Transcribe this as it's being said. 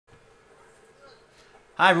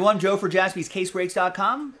Hi everyone, Joe for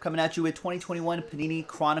JaspysCaseBreaks.com coming at you with 2021 Panini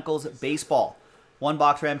Chronicles Baseball. One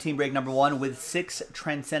box Ram team break number 1 with 6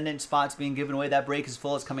 transcendent spots being given away. That break is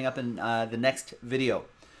full. It's coming up in the next video.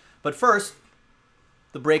 But first,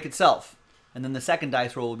 the break itself. And then the second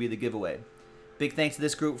dice roll will be the giveaway. Big thanks to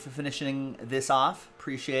this group for finishing this off.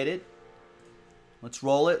 Appreciate it. Let's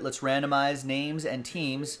roll it. Let's randomize names and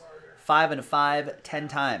teams 5 and a 5, 10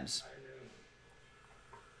 times.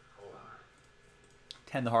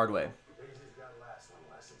 10 the hard way.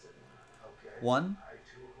 1,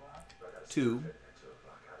 2,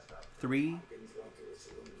 3,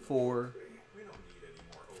 4,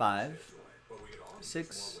 5,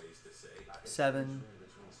 6, 7,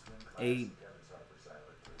 8,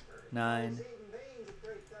 9,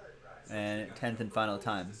 and 10th and final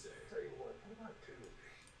time.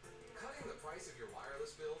 Cutting the price of your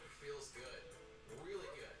wireless bill feels good. Really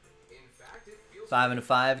good. In fact, it feels 5 and a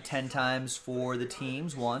 5, 10 times for the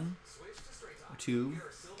teams. 1, 2,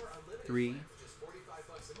 3,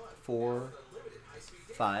 4,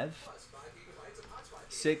 5,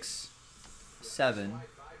 6, 7,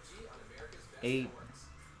 8,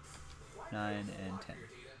 9, and 10.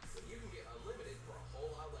 you can get unlimited for a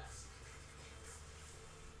whole lot less.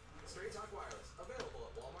 Straight Talk Wireless,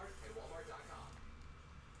 available at Walmart and Walmart.com.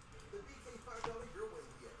 The BK $5 your way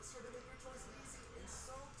to get. It's here to make your choice easy and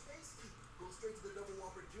so tasty. Go straight to the Double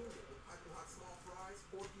Whopper Junior with piping hot small fries,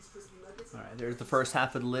 4-piece crispy nuggets. All right, there's the first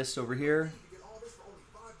half of the list over here. You get all this for only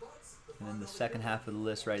 $5. And then the second half of the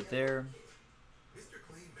list right there. Mr.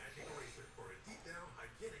 Clean Magic Eraser for a deep down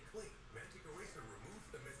hygienic clean. Magic Eraser removes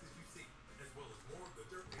the messes you see, as well as more of the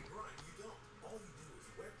dirt and grime you don't. All you do is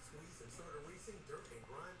wet, squeeze, and start erasing dirt and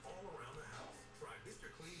grime all around the house. Try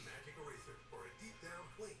Mr. Clean Magic Eraser for a deep down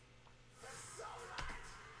clean. That's so much!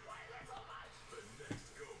 Why is that so much? The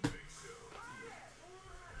next Go Big Show.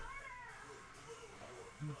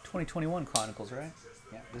 2021 Chronicles, right?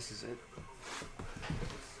 Yeah, this is it.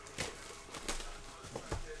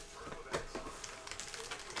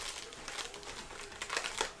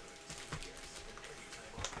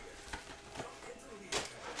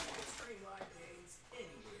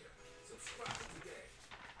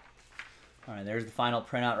 All right, there's the final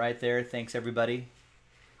printout right there. Thanks, everybody.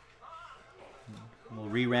 We'll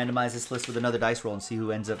re-randomize this list with another dice roll and see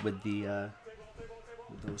who ends up with the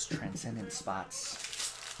with those transcendent spots.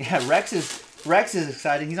 Yeah, Rex is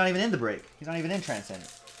excited. He's not even in the break. He's not even in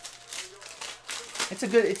transcendent. It's a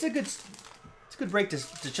good break to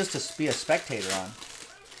just to be a spectator on.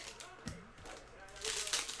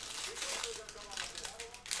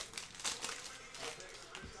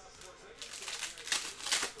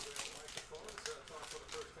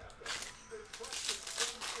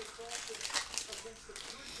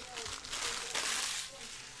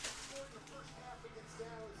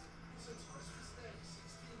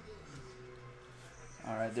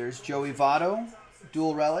 All right, there's Joey Votto,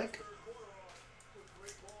 dual relic.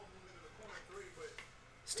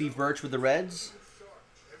 Steve Birch with the Reds.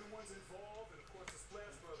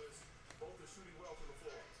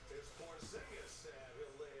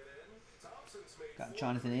 Got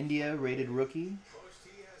Jonathan India, rated rookie.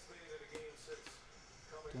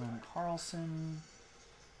 Dylan Carlson.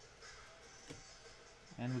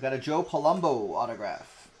 And we got a Joe Palumbo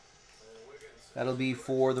autograph. That'll be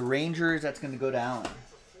for the Rangers. That's going to go to Allen.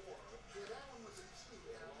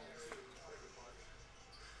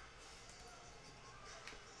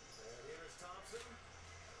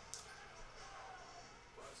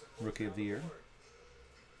 Rookie of the Year.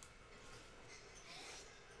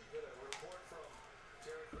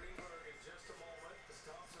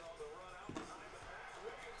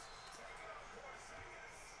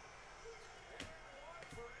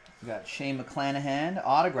 We got Shane McClanahan,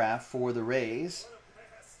 autograph for the Rays.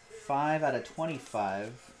 5 out of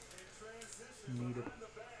 25.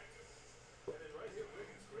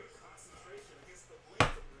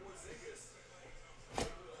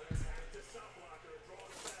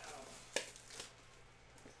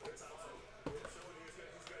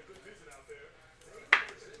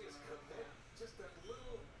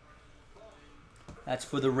 That's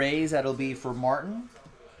for the Rays. That'll be for Martin.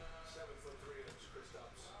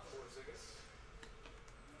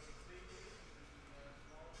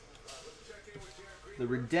 The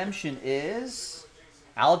redemption is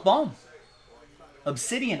Alec Bohm.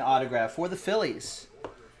 Obsidian autograph for the Phillies.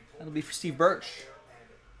 That'll be for Steve Birch.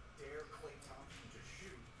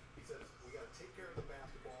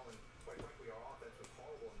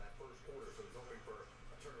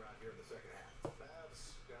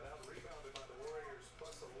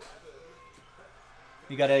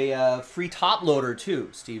 You got a free top loader too,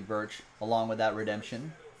 Steve Birch, along with that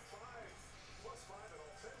redemption.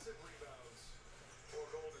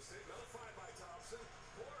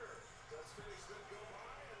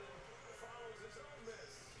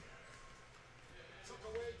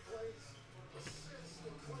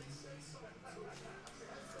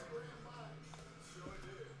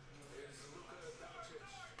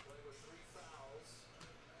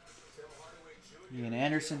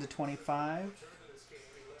 Anderson to 25.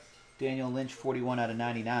 Daniel Lynch, 41 out of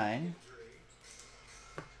 99.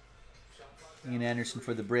 Ian Anderson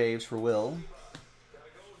for the Braves for Will.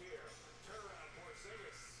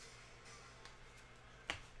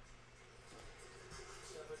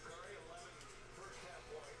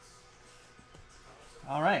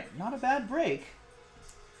 All right, not a bad break.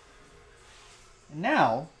 And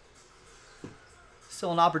now,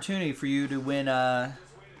 still an opportunity for you to win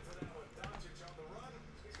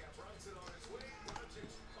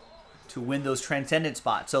those transcendent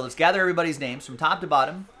spots. So let's gather everybody's names from top to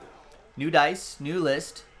bottom. New dice, new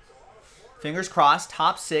list. Fingers crossed,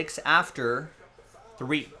 top 6 after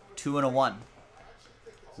 3. 2 and a 1.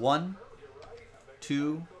 1,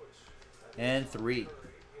 2, and 3.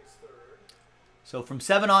 So from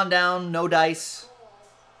 7 on down, no dice,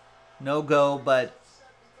 no go, but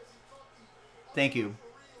thank you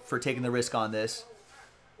for taking the risk on this.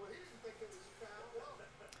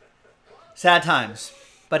 Sad times,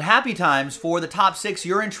 but happy times for the top 6.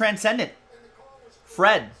 You're in Transcendent.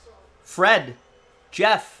 Fred,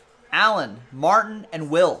 Jeff, Alan, Martin, and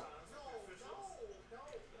Will.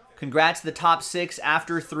 Congrats to the top 6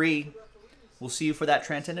 after 3. We'll see you for that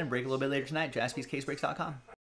Transcendent break a little bit later tonight. JaspysCaseBreaks.com.